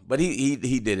for. caught. But he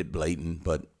did it blatant.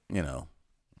 But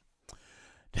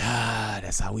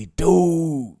that's how we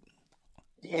do.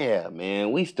 Yeah,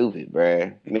 man, we stupid,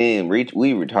 bruh. Man, we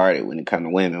retarded when it comes to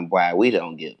women, boy. We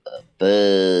don't give a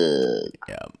fuck.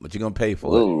 Yeah, but you're gonna pay for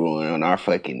it. We'll ruin our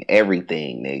fucking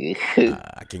everything, nigga.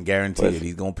 I can guarantee it.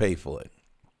 He's gonna pay for it.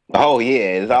 Oh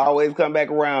yeah, it's always come back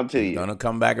around to He's you gonna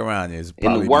come back around. It's in the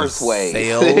probably be worst ways.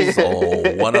 sales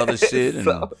or one other shit, and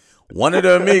So, one of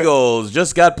the amigos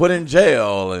just got put in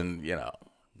jail, and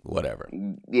whatever.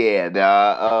 yeah,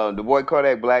 the boy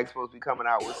Kodak Black's supposed to be coming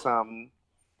out with something.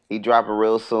 He dropping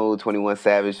real soon. 21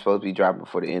 Savage supposed to be dropping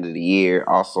before the end of the year.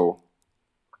 Also,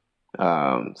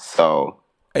 so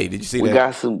Hey, did you see we that?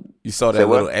 got some. You saw Say that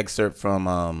what? little excerpt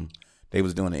from they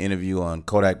was doing an interview on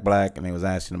Kodak Black, and they was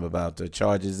asking him about the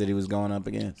charges that he was going up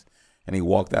against, and he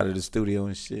walked out of the studio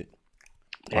and shit.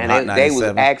 On Hot And they was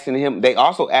 97. asking him. They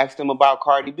also asked him about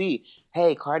Cardi B.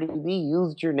 Hey, Cardi B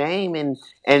used your name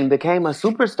and became a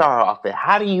superstar off it.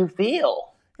 How do you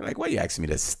feel? You're like, why you asking me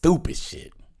that stupid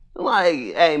shit? I'm like,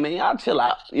 hey man, y'all chill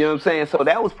out. You know what I'm saying? So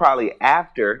that was probably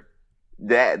after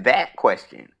that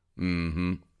question.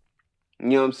 Mm-hmm. You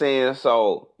know what I'm saying?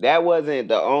 So that wasn't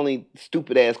the only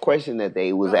stupid ass question that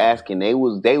they was asking. They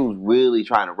was really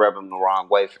trying to rub him the wrong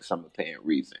way for some apparent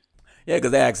reason. Yeah,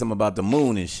 because they asked him about the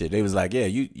moon and shit. They was like, yeah,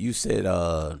 you said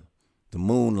the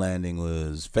moon landing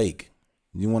was fake.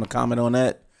 You want to comment on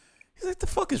that? He's like, the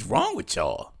fuck is wrong with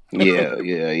y'all? Yeah.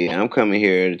 I'm coming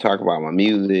here to talk about my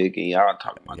music, and y'all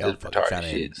talking about Y'all this fucking retarded trying to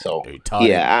shit. So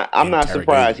retarded I'm not interrogate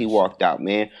surprised he and walked out,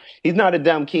 man. He's not a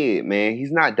dumb kid, man.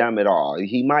 He's not dumb at all.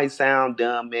 He might sound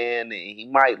dumb, man, and he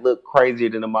might look crazier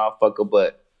than a motherfucker,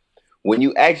 but when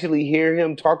you actually hear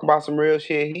him talk about some real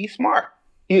shit, he's smart.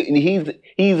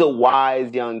 He's a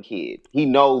wise young kid. He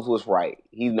knows what's right.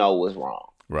 He knows what's wrong.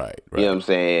 right. You know what I'm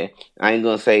saying? I ain't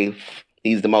gonna say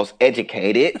he's the most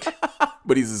educated,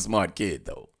 But he's a smart kid,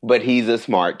 though. but he's a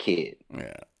smart kid.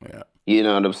 Yeah. You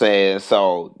know what I'm saying?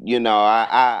 So,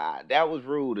 I that was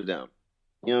rude of them.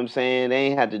 You know what I'm saying? They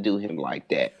ain't had to do him like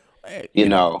that. Hey, You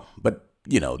know. But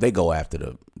they go after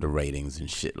the ratings and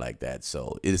shit like that.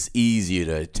 So it's easier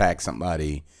to attack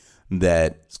somebody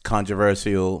that's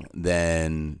controversial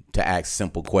than to ask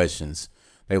simple questions.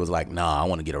 They was like, nah, I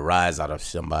want to get a rise out of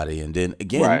somebody. And then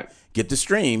again, Right. get the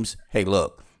streams. Hey,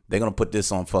 look, they're going to put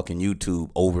this on fucking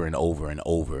YouTube over and over and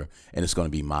over, and it's going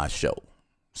to be my show.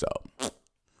 So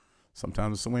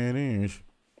sometimes it's the way it is.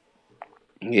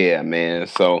 Yeah, man.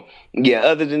 So yeah,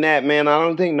 other than that, man, I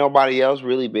don't think nobody else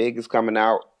really big is coming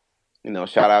out.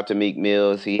 Shout out to Meek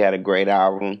Mills. He had a great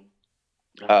album.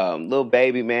 Little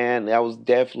Baby, man, that was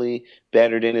definitely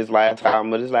better than his last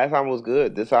album, but his last album was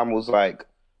good. This album was like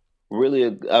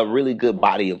really a really good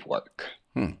body of work.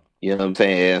 You know what I'm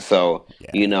saying? So,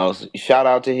 shout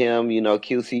out to him.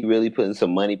 QC really putting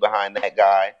some money behind that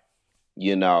guy.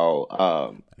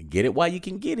 Get it while you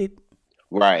can get it.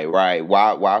 Right.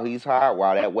 While he's hot,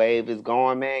 while that wave is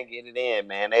going, man, get it in,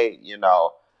 man. They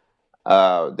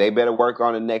better work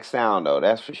on the next sound though.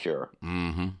 That's for sure.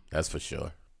 That's for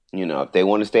sure. If they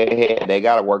want to stay ahead, they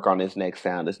got to work on this next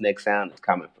sound. This next sound is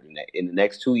coming in the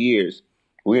next 2 years.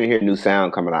 We're gonna hear new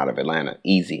sound coming out of Atlanta.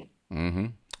 Easy.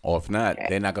 Or if not,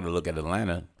 they're not gonna look at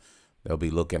Atlanta. They'll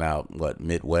be looking out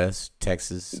Midwest,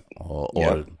 Texas,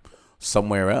 or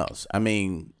somewhere else. I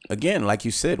mean, again, like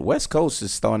you said, West Coast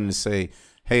is starting to say,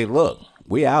 "Hey, look,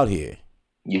 we out here.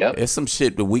 Yep. There's some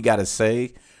shit that we gotta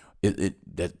say."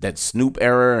 That Snoop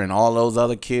era and all those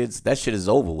other kids, that shit is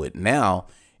over with. Now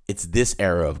it's this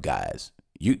era of guys.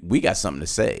 We got something to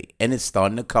say, and it's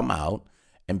starting to come out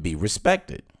and be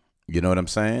respected. You know what I'm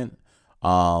saying?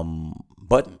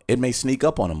 But it may sneak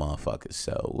up on the motherfuckers.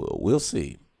 So we'll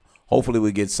see. Hopefully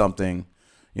we get something.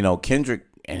 Kendrick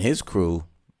and his crew,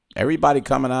 everybody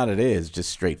coming out of there is just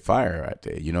straight fire right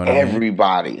there. You know what I mean?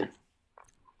 Everybody.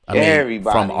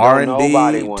 From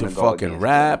R&B to fucking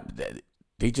rap,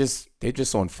 they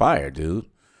just on fire, dude.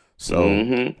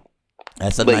 So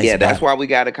that's a nice. Yeah, that's why we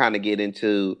got to kind of get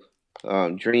into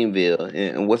Dreamville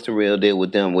and what's the real deal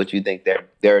with them. What you think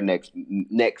their next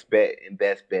bet and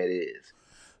best bet is?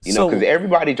 Because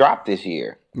everybody dropped this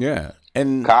year. Yeah,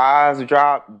 and Kaz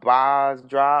dropped, Boz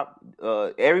dropped.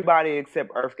 Everybody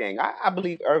except Earth Gang. I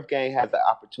believe Earth Gang has the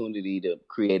opportunity to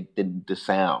create the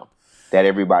sound that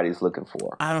everybody's looking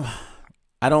for.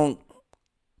 I don't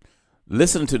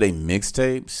listen to their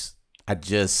mixtapes.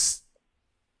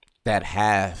 That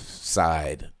half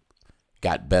side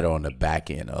got better on the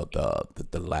back end of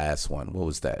the last one. What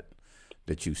was that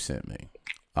you sent me?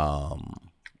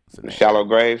 Shallow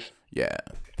Graves. Yeah,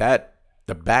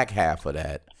 the back half of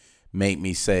that made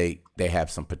me say they have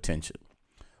some potential.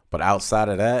 But outside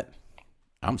of that,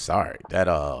 I'm sorry.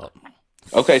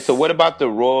 Okay, so what about the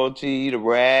royalty, the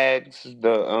rags,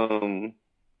 the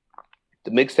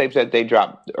mixtapes that they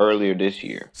dropped earlier this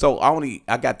year? So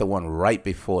I got the one right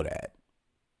before that.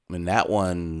 And that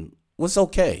one was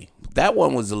okay. That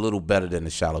one was a little better than the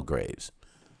Shallow Graves.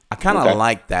 I kind of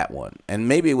liked that one. And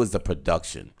maybe it was the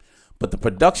production. But the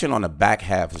production on the back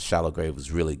half of Shallow Grave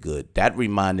was really good. That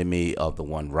reminded me of the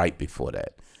one right before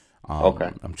that.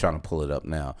 I'm trying to pull it up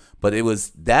now. But it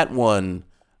was that one,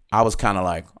 I was kind of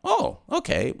like, oh,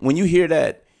 okay. When you hear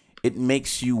that, it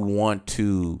makes you want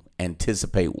to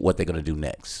anticipate what they're going to do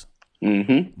next.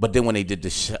 But then when they did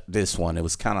this one, it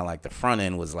was kind of like the front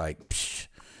end was like, psh,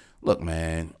 look,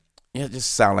 man, it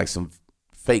just sound like some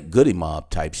fake Goody Mob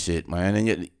type shit, man.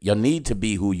 And you need to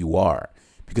be who you are.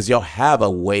 Because y'all have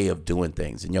a way of doing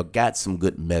things and y'all got some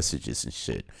good messages and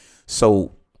shit.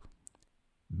 So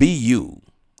be you.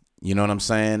 You know what I'm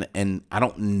saying? And I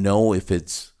don't know if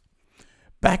it's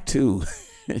back to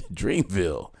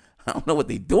Dreamville. I don't know what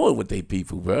they doing with they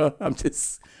people, bro. I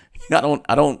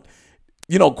don't,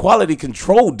 Quality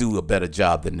Control do a better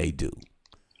job than they do.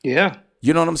 Yeah.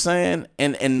 You know what I'm saying?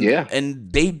 And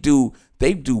they do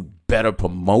better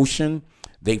promotion.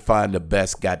 They find the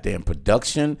best goddamn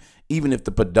production. Even if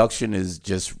the production is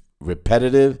just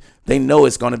repetitive, they know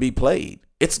it's going to be played.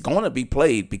 It's going to be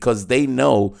played because they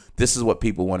know this is what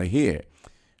people want to hear.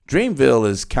 Dreamville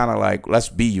is kind of like, let's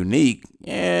be unique.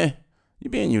 Yeah,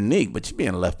 you're being unique, but you're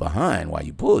being left behind while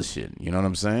you bullshit. You know what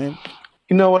I'm saying?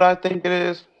 You know what I think it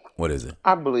is? What is it?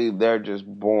 I believe they're just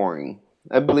boring.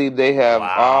 I believe they have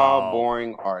all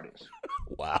boring artists.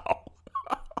 Wow.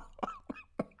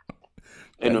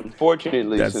 And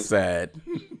unfortunately, that's sad.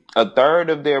 A third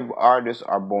of their artists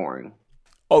are boring.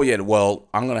 Oh, yeah. Well,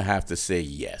 I'm going to have to say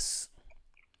yes.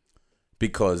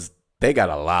 Because they got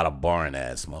a lot of boring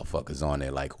ass motherfuckers on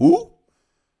there. Like, who?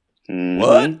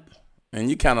 What? And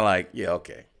you kind of like, yeah,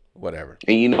 okay, whatever.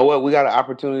 And you know what? We got an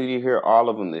opportunity to hear all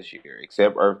of them this year,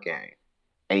 except Earth Gang.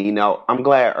 And I'm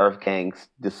glad Earth Gang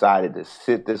decided to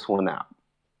sit this one out.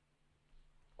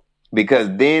 Because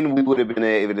then we would have been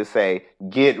able to say,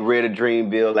 get rid of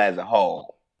Dreamville as a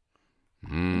whole.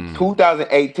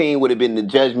 2018 would have been the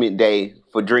judgment day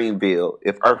for Dreamville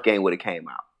if Earth Gang would have came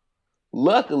out.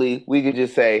 Luckily, we could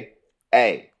just say,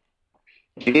 hey,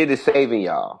 Jid is saving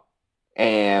y'all.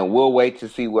 And we'll wait to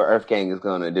see what Earth Gang is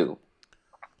going to do.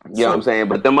 You know what I'm saying?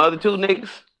 But them other two niggas,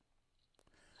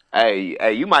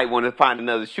 hey, you might want to find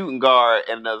another shooting guard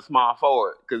and another small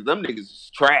forward because them niggas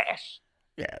is trash.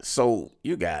 Yeah, so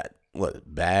you got, what,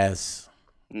 Bass,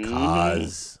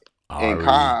 Kaz, and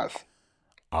Kaz.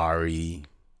 Ari,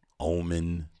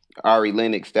 Omen. Ari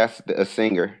Lennox, that's a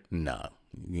singer. Nah,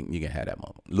 you can have that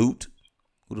moment. Loot.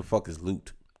 Who the fuck is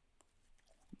Loot?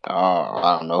 Oh,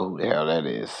 I don't know who the hell that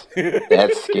is.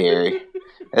 That's scary.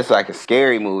 That's like a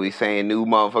scary movie saying new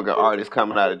motherfucking artists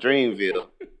coming out of Dreamville.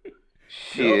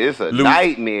 Shit, it's a Loot.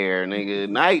 Nightmare, nigga.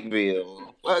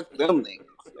 Nightville. Fuck them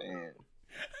niggas,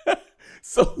 man.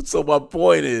 So my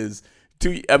point is,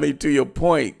 to your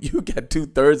point, you got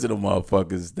 2/3 of the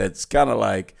motherfuckers that's kind of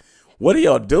like, what are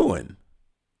y'all doing?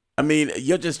 I mean,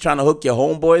 you're just trying to hook your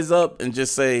homeboys up and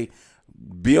just say,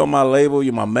 be on my label,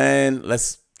 you're my man,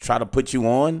 let's try to put you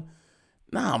on.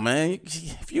 Nah, man,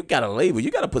 if you got a label, you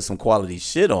got to put some quality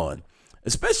shit on.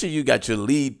 Especially you got your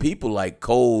lead people like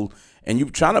Cole, and you're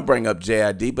trying to bring up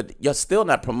JID, but you're still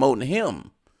not promoting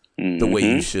him the way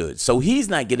you should. So he's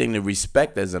not getting the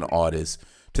respect as an artist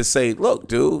to say, look,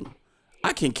 dude,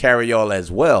 I can carry y'all as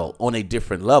well on a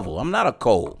different level. I'm not a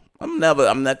Cole. I'm never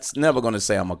going to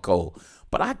say I'm a Cole,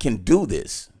 but I can do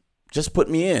this. Just put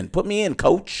me in. Put me in,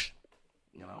 coach.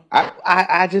 You know?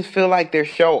 I just feel like they're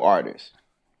show artists.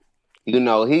 You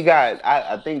know,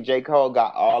 I think J. Cole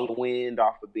got all the wind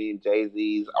off of being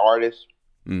Jay-Z's artist.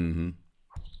 Mm-hmm.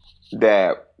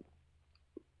 That,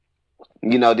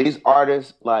 you know, these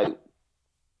artists, like,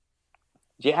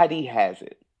 JID has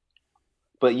it.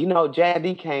 But, you know,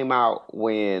 JID came out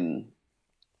when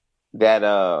that,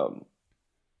 I'm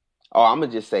going to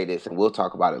just say this and we'll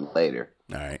talk about it later.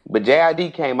 All right. But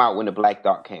JID came out when the Black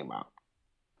Thought came out.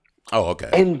 Oh, okay.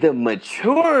 And the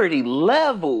maturity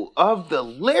level of the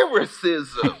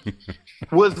lyricism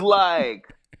was like,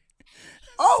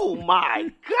 oh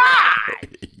my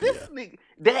God. This nigga,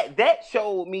 that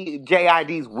showed me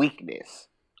JID's weakness.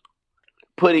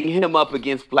 Putting him up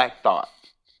against Black Thought.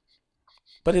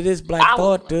 But it is Black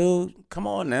Thought, dude. Come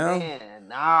on now.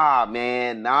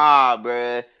 Man, nah,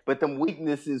 bruh. But them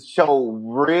weaknesses show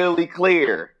really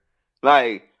clear.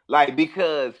 Like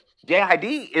because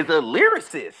JID is a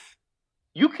lyricist.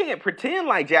 You can't pretend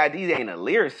like JID ain't a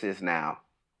lyricist now.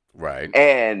 Right.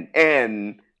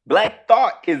 And Black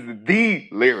Thought is the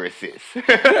lyricist.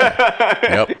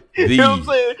 Yep. You know what I'm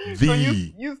saying? So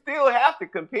you still have to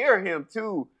compare him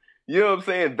to, you know what I'm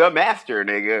saying, the master,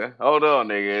 nigga. Hold on,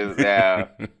 nigga. Now,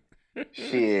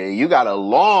 shit, you got a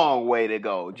long way to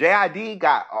go. JID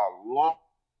got a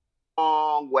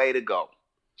long way to go.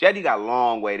 JID got a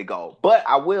long way to go. But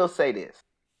I will say this.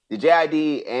 The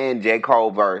JID and J.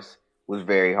 Cole verse was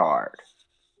very hard.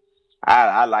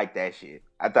 I like that shit.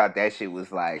 I thought that shit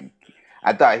was like,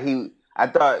 I thought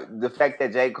the fact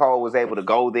that J. Cole was able to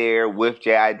go there with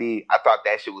JID, I thought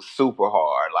that shit was super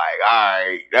hard. Like, all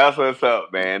right, that's what's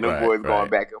up, man. Them boys going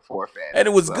back and forth at it. And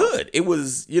it was good. It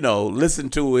was, you know, listen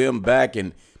to him back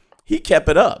and he kept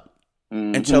it up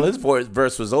until his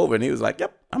verse was over and he was like,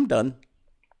 yep, I'm done.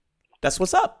 That's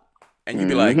what's up. And you'd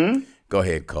be like, go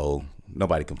ahead, Cole.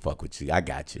 Nobody can fuck with you. I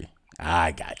got you.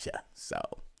 So,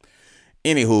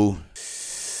 anywho,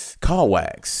 Car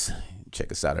Wax.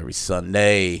 Check us out every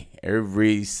Sunday.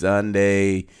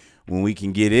 When we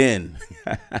can get in.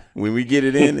 When we get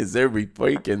it in, it's every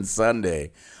freaking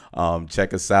Sunday.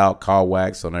 Check us out, Car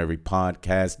Wax, on every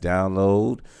podcast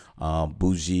download.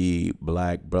 Bougie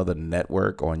Black Brother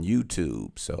Network on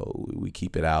YouTube. So we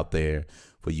keep it out there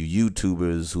for you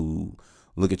YouTubers who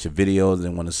look at your videos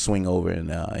and want to swing over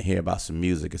and hear about some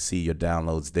music and see your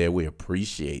downloads there. We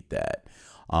appreciate that.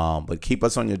 But keep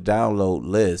us on your download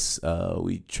list.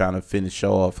 We trying to finish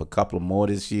off a couple more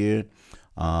this year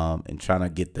and trying to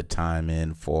get the time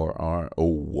in for our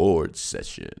awards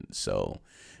session. So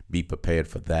be prepared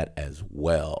for that as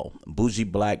well. Bougie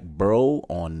Black Bro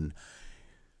on,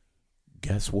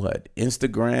 guess what?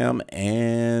 Instagram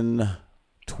and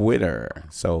Twitter.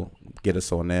 So get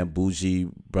us on there. Bougie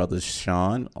Brothers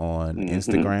Sean on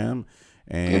Instagram.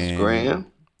 And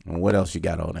what else you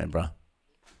got on there, bro?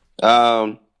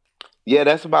 Yeah,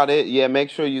 that's about it. Yeah, make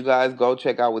sure you guys go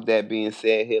check out With That Being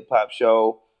Said Hip Hop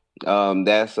Show.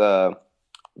 That's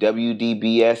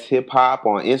WDBS Hip Hop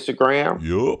on Instagram.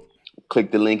 Yup.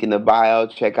 Click the link in the bio.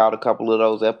 Check out a couple of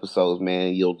those episodes,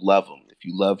 man. You'll love them if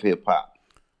you love hip hop.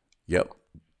 Yep.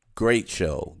 Great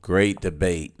show. Great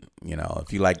debate. You know,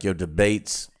 if you like your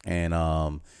debates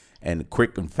and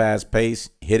quick and fast pace,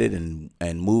 hit it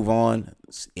and move on.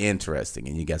 It's interesting,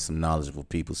 and you got some knowledgeable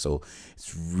people, so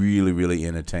it's really, really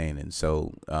entertaining.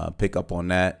 So pick up on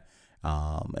that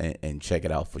and check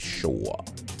it out for sure.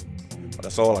 But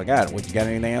that's all I got. What, you got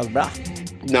anything else, bro?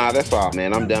 Nah, that's all,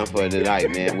 man. I'm done for tonight,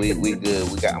 man. We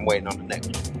good. I'm waiting on the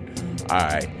next one. All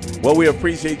right. Well, we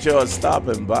appreciate y'all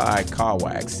stopping by Car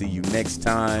Wax. See you next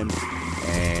time,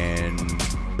 and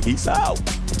peace out.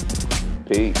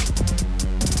 Peace.